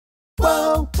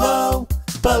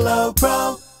Below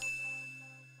Pro.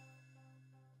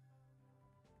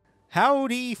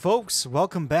 Howdy, folks.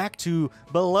 Welcome back to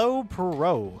Below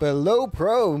Pro. Below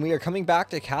Pro, and we are coming back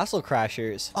to Castle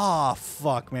Crashers. Oh,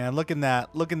 fuck, man. Look in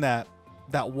that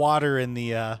water in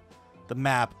the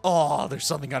map. Oh, there's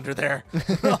something under there.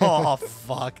 Oh,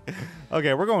 fuck.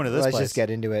 Okay, we're going to this Let's place. just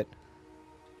get into it.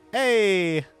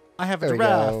 Hey, I have a There we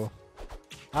giraffe. go.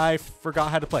 I forgot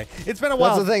how to play. It's been a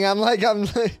while. That's the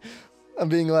thing. I'm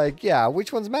being like, yeah,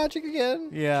 which one's magic again?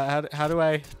 Yeah, how do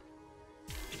I...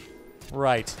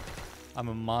 Right. I'm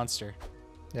a monster.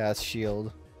 Yeah, it's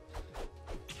shield.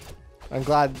 I'm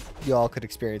glad you all could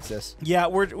experience this. Yeah,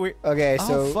 we're Okay, oh,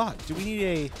 so fuck. Do we need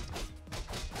a...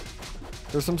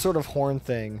 there's some sort of horn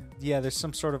thing. Yeah, there's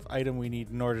some sort of item we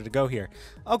need in order to go here.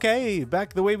 Okay,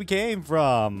 back the way we came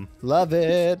from. Love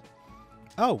it.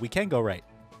 Oh, we can go right.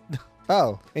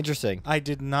 Oh, interesting. I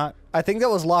did not... I think that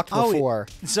was locked Oh, before.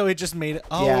 So it just made it...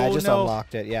 Oh, Yeah, I just no.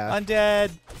 unlocked it, yeah.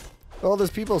 Undead. Oh, there's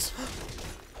people's...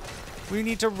 We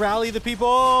need to rally the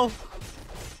people.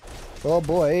 Oh,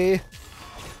 boy.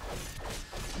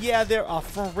 Yeah, they're our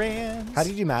friends. How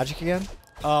do you do magic again?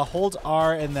 Hold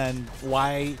R and then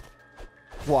Y.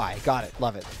 Y. Got it.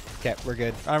 Love it. Okay, we're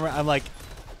good. I'm like...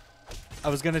 I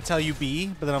was going to tell you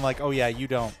B, but then I'm like, oh, yeah, you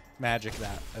don't magic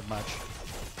that much.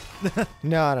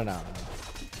 No.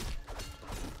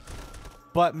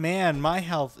 But, man, my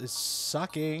health is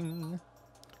sucking. Well,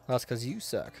 that's because you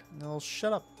suck. No,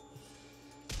 shut up.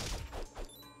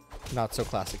 Not so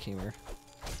classic humor.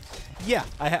 Yeah,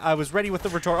 I was ready with the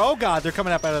retort. Oh, God, they're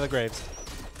coming up out of the graves.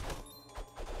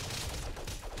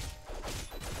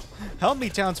 Help me,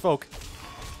 townsfolk.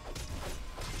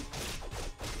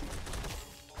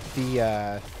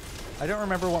 I don't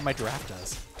remember what my giraffe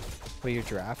does. What your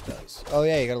giraffe does. Oh,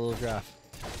 yeah, you got a little giraffe.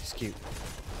 It's cute.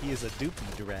 He is a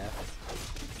doopy giraffe.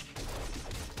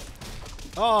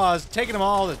 Oh, I was taking them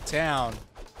all to town.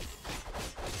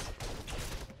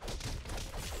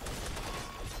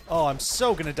 Oh, I'm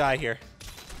so gonna die here.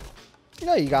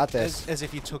 No, you got this. As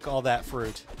if you took all that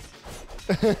fruit.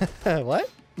 What?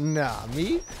 Nah,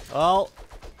 me? Well,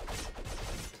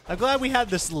 I'm glad we had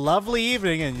this lovely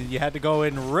evening and you had to go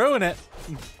and ruin it.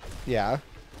 Yeah.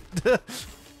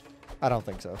 I don't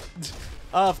think so.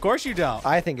 Of course you don't.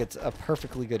 I think it's a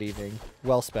perfectly good evening.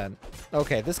 Well spent.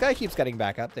 Okay, this guy keeps getting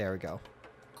back up. There we go.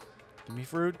 Give me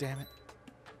fruit, damn it.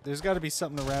 There's got to be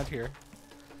something around here.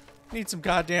 Need some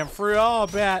goddamn fruit. Oh,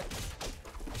 bat.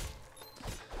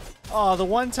 Oh, the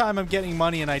one time I'm getting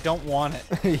money and I don't want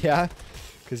it. Yeah?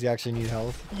 Because you actually need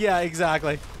health. Yeah,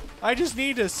 exactly. I just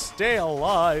need to stay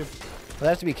alive. But I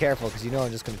have to be careful because you know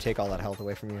I'm just going to take all that health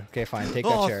away from you. Okay, fine. Take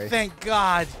that Oh, cherry. thank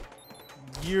God.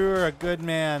 You're a good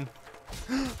man.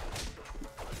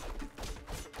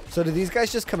 So do these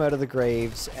guys just come out of the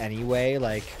graves anyway?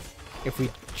 Like, if we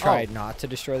tried not to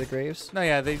destroy the graves? No,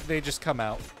 yeah, they just come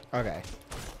out. Okay.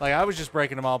 Like, I was just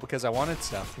breaking them all because I wanted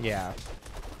stuff. Yeah.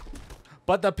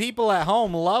 But the people at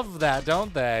home love that,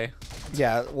 don't they?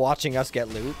 Yeah, watching us get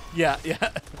loot. Yeah.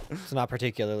 It's not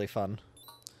particularly fun.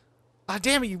 Ah,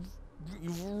 damn it, you...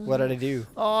 What did I do?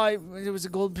 Oh, it was a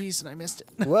gold piece and I missed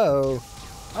it. Whoa.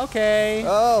 Okay.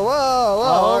 Oh, whoa.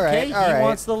 All right. He All right.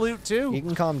 wants the loot too. You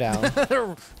can calm down.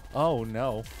 Oh,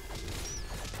 no.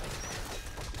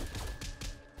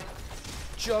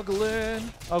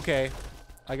 Juggling. Okay.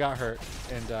 I got hurt,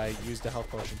 and I used a health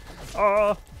potion.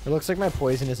 Oh! It looks like my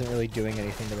poison isn't really doing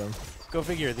anything to them. Go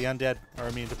figure, the undead are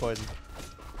immune to poison.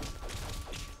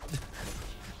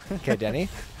 Okay, Denny.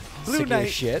 Blue Sick of your Knight.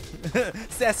 shit.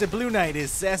 Sassy Blue Knight is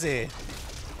sassy.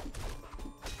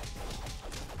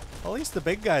 Well, at least the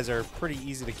big guys are pretty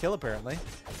easy to kill, apparently.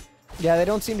 Yeah, they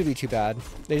don't seem to be too bad.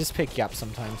 They just pick you up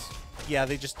sometimes. Yeah,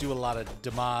 they just do a lot of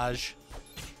damage.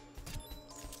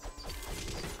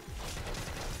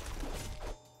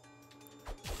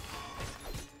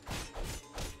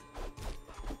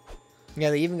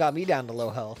 Yeah, they even got me down to low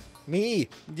health. Me!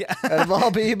 Yeah. Out of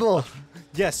all people!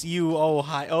 Yes, you. Oh,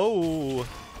 hi. Oh.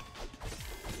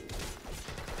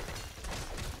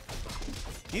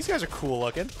 These guys are cool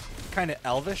looking. Kind of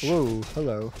elvish. Whoa,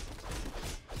 hello.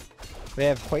 They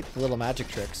have quite the little magic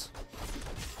tricks.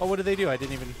 Oh, what do they do? I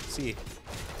didn't even see.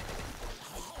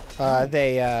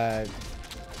 They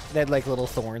had like little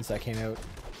thorns that came out.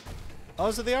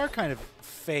 Oh, so they are kind of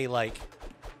fey-like.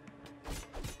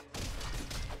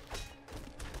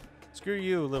 Screw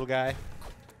you, little guy.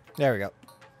 There we go.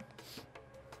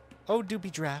 Oh,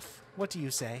 Doopy Giraffe, what do you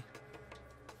say?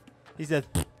 He said...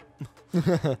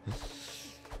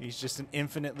 He's just an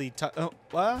infinitely... Oh,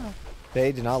 wow.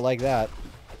 They did not like that.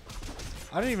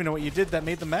 I don't even know what you did that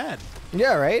made them mad.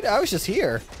 Yeah, right? I was just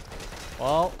here.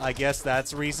 Well, I guess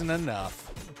that's reason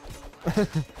enough.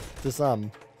 To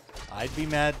some. I'd be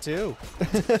mad too.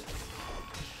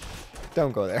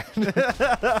 Don't go there.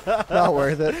 Not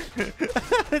worth it.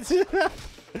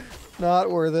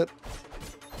 Not worth it.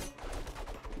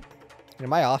 You know,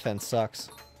 my offense sucks.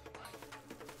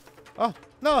 Oh,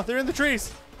 no, they're in the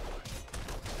trees.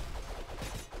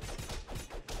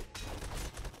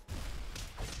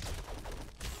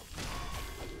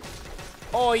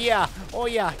 Oh, yeah. Oh,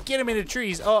 yeah. Get him in the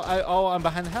trees. Oh, I'm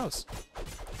behind the house.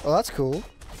 Oh, that's cool.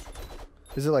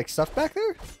 Is it like stuff back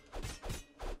there?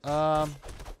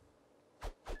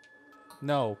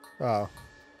 No. Oh.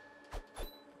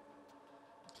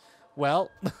 Well.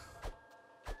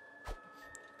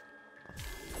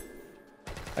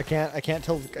 I can't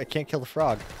kill the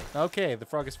frog. Okay, the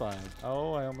frog is fine.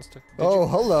 Oh, I almost took. Oh,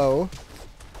 hello.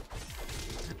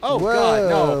 Oh, whoa, God,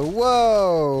 no.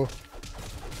 Whoa.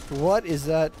 What is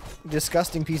that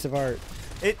disgusting piece of art?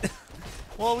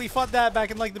 Well, we fought that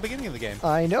back in like the beginning of the game.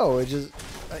 I know. It just.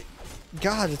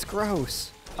 God, it's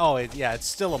gross. Oh, yeah, it's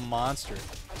still a monster.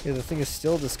 Yeah, the thing is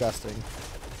still disgusting.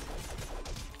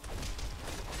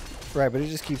 Right, but it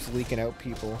just keeps leaking out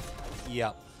people.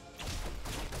 Yep.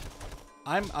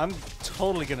 I'm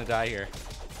totally gonna die here.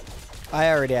 I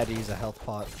already had to use a health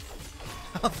pot.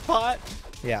 Health pot?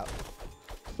 Yeah.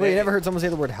 Wait, you never heard someone say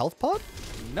the word health pot?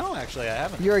 No, actually, I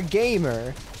haven't. You're a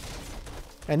gamer.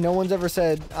 And no one's ever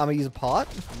said, I'm gonna use a pot?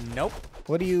 Nope.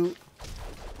 What do you...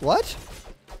 What?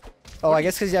 Oh, I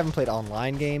guess because you haven't played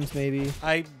online games, maybe?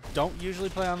 I don't usually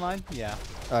play online. Yeah.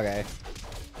 Okay.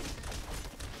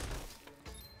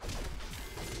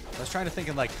 I was trying to think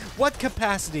in like, what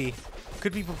capacity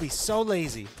could people be so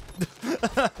lazy?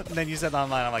 And then you said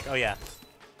online. I'm like, oh yeah.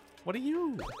 What are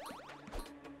you?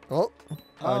 Oh,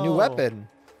 a new weapon.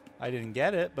 I didn't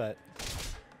get it, but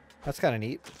That's kind of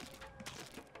neat.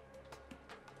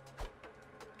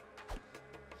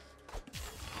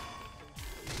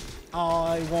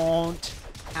 I want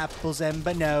apples and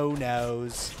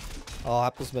bananas. Oh,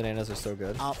 apples, bananas are so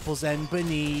good. Apples and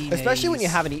bananas. Especially when you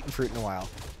haven't eaten fruit in a while.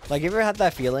 Like, you ever had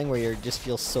that feeling where you just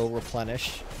feel so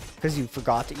replenished because you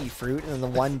forgot to eat fruit, and then the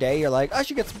one day you're like, I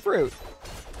should get some fruit.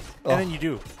 And then you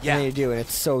do. Yeah. And then you do, and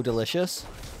it's so delicious.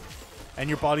 And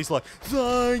your body's like,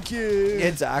 thank you.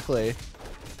 Exactly.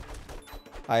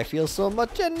 I feel so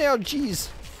much energies.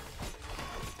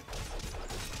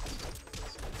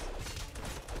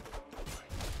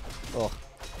 Oh.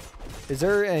 Is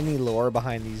there any lore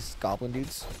behind these goblin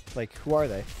dudes? Like, who are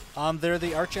they? They're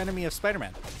the arch enemy of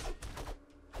Spider-Man.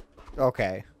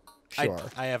 Okay. Sure.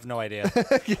 I have no idea.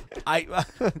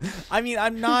 I mean,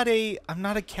 I'm not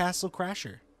a castle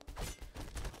crasher.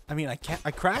 I mean,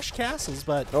 I crash castles,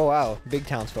 but Oh, wow. Big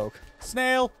townsfolk.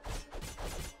 snail.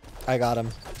 I got him.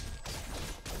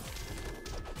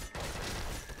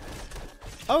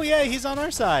 Oh yeah, he's on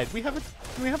our side. We have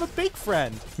a big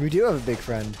friend. We do have a big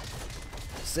friend.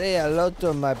 Say hello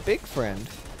to my big friend.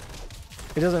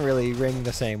 It doesn't really ring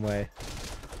the same way.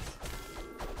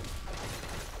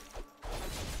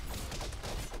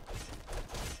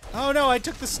 Oh no, I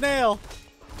took the snail.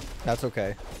 That's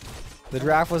okay. The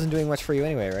giraffe wasn't doing much for you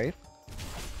anyway, right?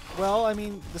 Well, I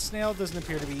mean, the snail doesn't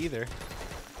appear to be either.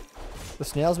 The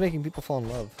snail's making people fall in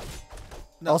love.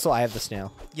 No. Also, I have the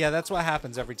snail. Yeah, that's what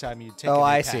happens every time you take. Oh, a new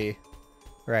I pet. see.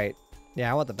 Right.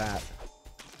 Yeah, I want the bat.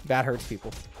 Bat hurts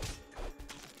people.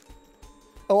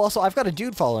 Oh, also, I've got a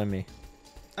dude following me.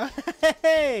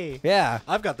 Hey! Yeah.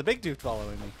 I've got the big dude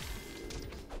following me.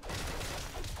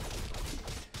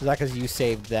 Is that because you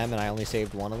saved them and I only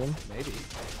saved one of them? Maybe.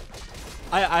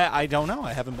 I don't know.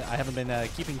 I haven't been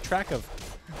keeping track of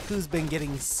who's been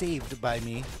getting saved by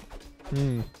me.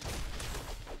 Hmm.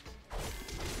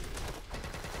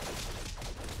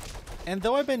 And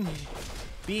though I've been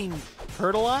being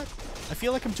hurt a lot, I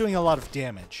feel like I'm doing a lot of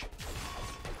damage.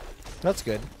 That's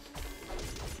good.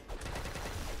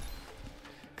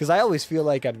 Because I always feel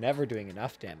like I'm never doing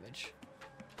enough damage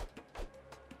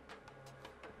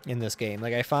in this game.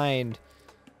 Like, I find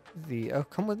the... Oh,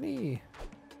 come with me.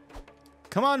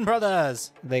 Come on,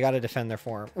 brothers! They got to defend their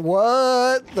form.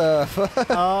 What the fuck?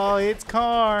 Oh, it's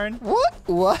Karn. What?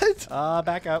 What?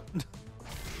 Back up.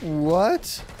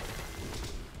 What?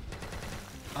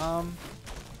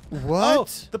 What? Oh,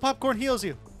 the popcorn heals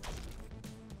you.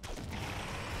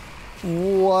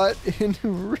 What?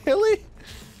 Really?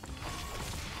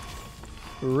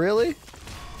 Really?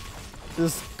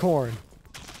 This corn.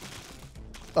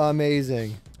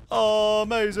 Amazing.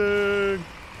 Amazing.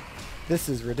 This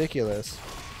is ridiculous.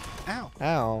 Ow.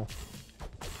 Ow.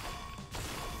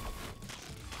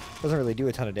 Doesn't really do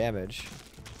a ton of damage.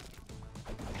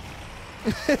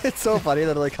 It's so funny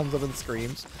that it like comes up and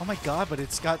screams. Oh my god, but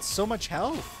it's got so much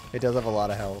health. It does have a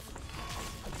lot of health.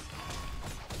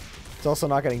 It's also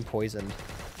not getting poisoned.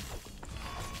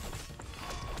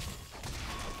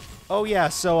 Oh yeah,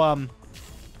 so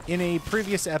in a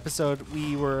previous episode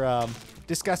we were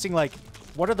discussing like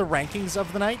what are the rankings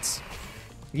of the knights?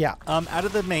 Yeah. Out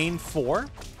of the main 4,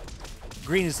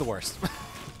 green is the worst.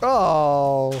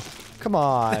 Oh, come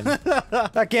on.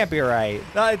 That can't be right.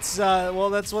 It's well,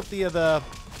 that's what the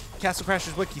Castle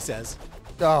Crashers wiki says.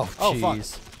 Oh, Oh, fuck.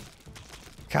 jeez.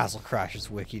 Castle Crashers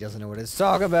wiki doesn't know what it's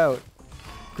talking about.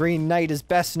 Green Knight is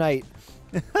best knight.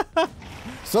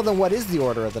 So then what is the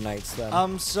order of the knights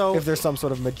then? So if there's some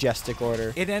sort of majestic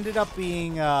order. it ended up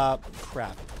being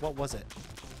crap. What was it?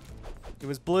 It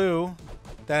was blue.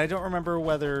 Then I don't remember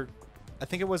whether. I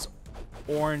think it was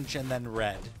orange and then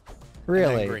red.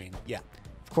 Really? And then green. Yeah.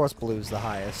 Of course blue's the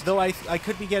highest. Though I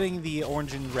could be getting the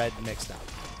orange and red mixed up.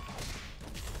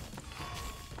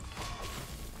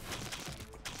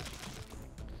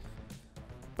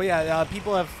 But yeah,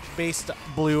 people have based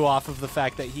blue off of the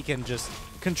fact that he can just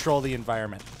control the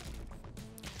environment.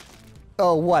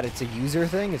 Oh, what? It's a user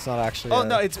thing? It's not actually Oh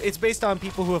no, it's based on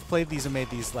people who have played these and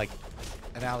made these like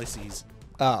analyses.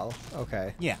 Oh,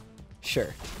 okay. Yeah.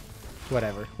 Sure.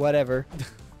 Whatever. Whatever.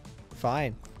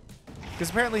 Fine.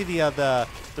 Because apparently the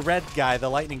red guy, the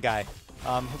lightning guy,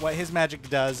 what his magic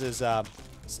does is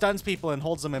stuns people and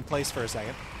holds them in place for a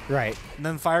second. Right. And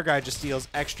then the fire guy just deals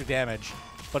extra damage.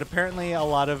 But apparently a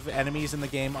lot of enemies in the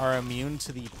game are immune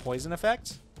to the poison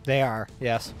effect. They are,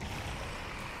 yes.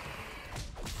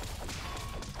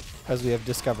 As we have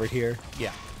discovered here.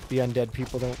 Yeah. The undead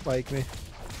people don't like me.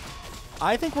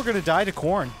 I think we're going to die to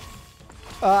corn.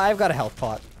 I've got a health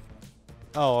pot.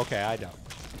 Oh, okay, I don't.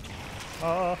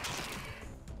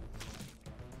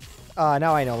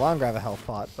 Now I no longer have a health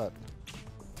pot, but...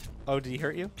 Oh, did he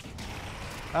hurt you?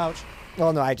 Ouch.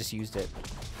 Well, no, I just used it.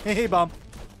 Hey, bomb.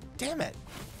 Damn it.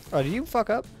 Oh, did you fuck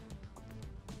up?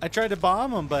 I tried to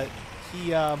bomb him, but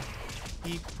he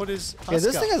put his husk Yeah,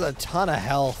 this up. thing has a ton of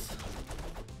health.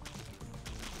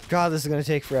 God, this is going to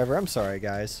take forever. I'm sorry,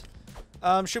 guys.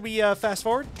 Should we fast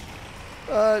forward?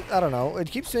 I don't know. It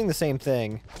keeps doing the same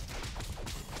thing.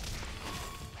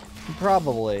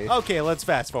 Probably. Okay, let's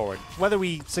fast forward. Whether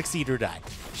we succeed or die.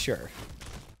 Sure.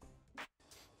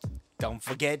 Don't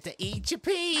forget to eat your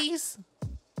peas.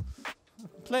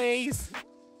 Please.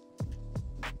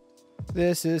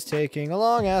 This is taking a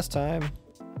long-ass time.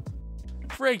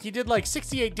 Frank, he did like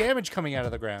 68 damage coming out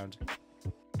of the ground.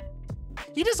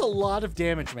 He does a lot of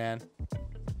damage, man.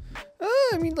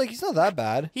 I mean, like, he's not that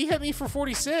bad. He hit me for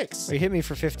 46. He hit me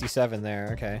for 57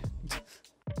 there. Okay.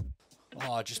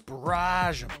 Oh, just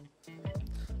barrage him.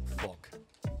 Fuck.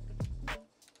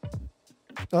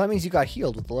 Well, that means you got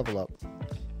healed with the level up.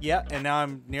 Yeah, and now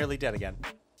I'm nearly dead again.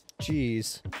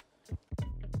 Jeez.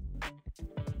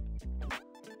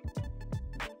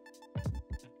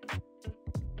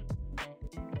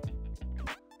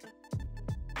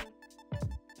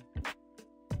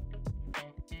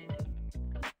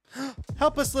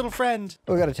 Help us, little friend.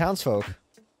 Oh, we got a townsfolk.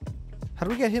 How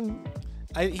do we get him?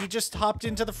 He just hopped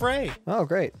into the fray. Oh,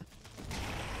 great.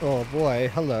 Oh, boy.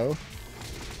 Hello.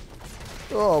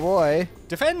 Oh, boy.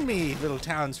 Defend me, little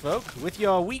townsfolk, with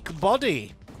your weak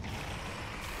body.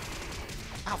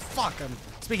 Oh, fuck.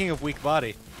 Speaking of weak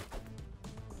body.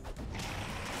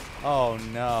 Oh,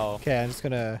 no. Okay, I'm just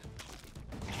gonna...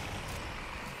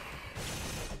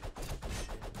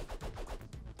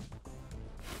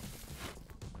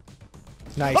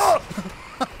 Nice. Oh!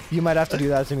 You might have to do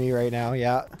that to me right now,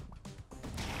 yeah.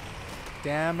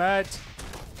 Damn it.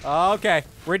 Okay,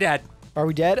 we're dead. Are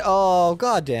we dead? Oh,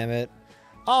 god damn it.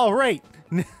 All right.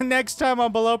 Next time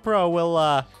on Below Pro, we'll,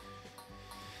 Well,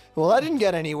 that didn't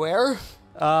get anywhere.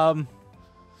 What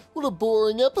a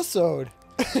boring episode.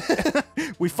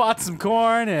 we fought some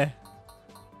corn.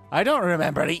 I don't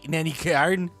remember eating any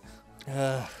corn.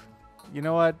 You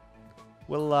know what?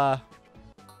 We'll,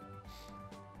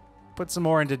 put some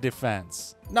more into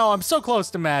defense. No, I'm so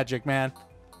close to magic, man.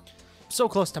 So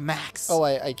close to max. Oh,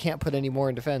 I can't put any more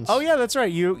in defense. Oh yeah, that's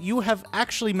right. You have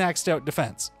actually maxed out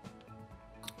defense.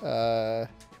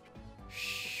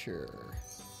 Sure.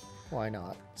 Why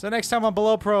not? So next time on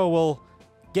Below Pro, we'll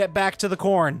get back to the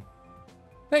corn.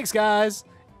 Thanks, guys.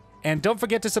 And don't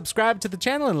forget to subscribe to the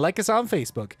channel and like us on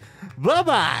Facebook.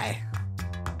 Bye-bye.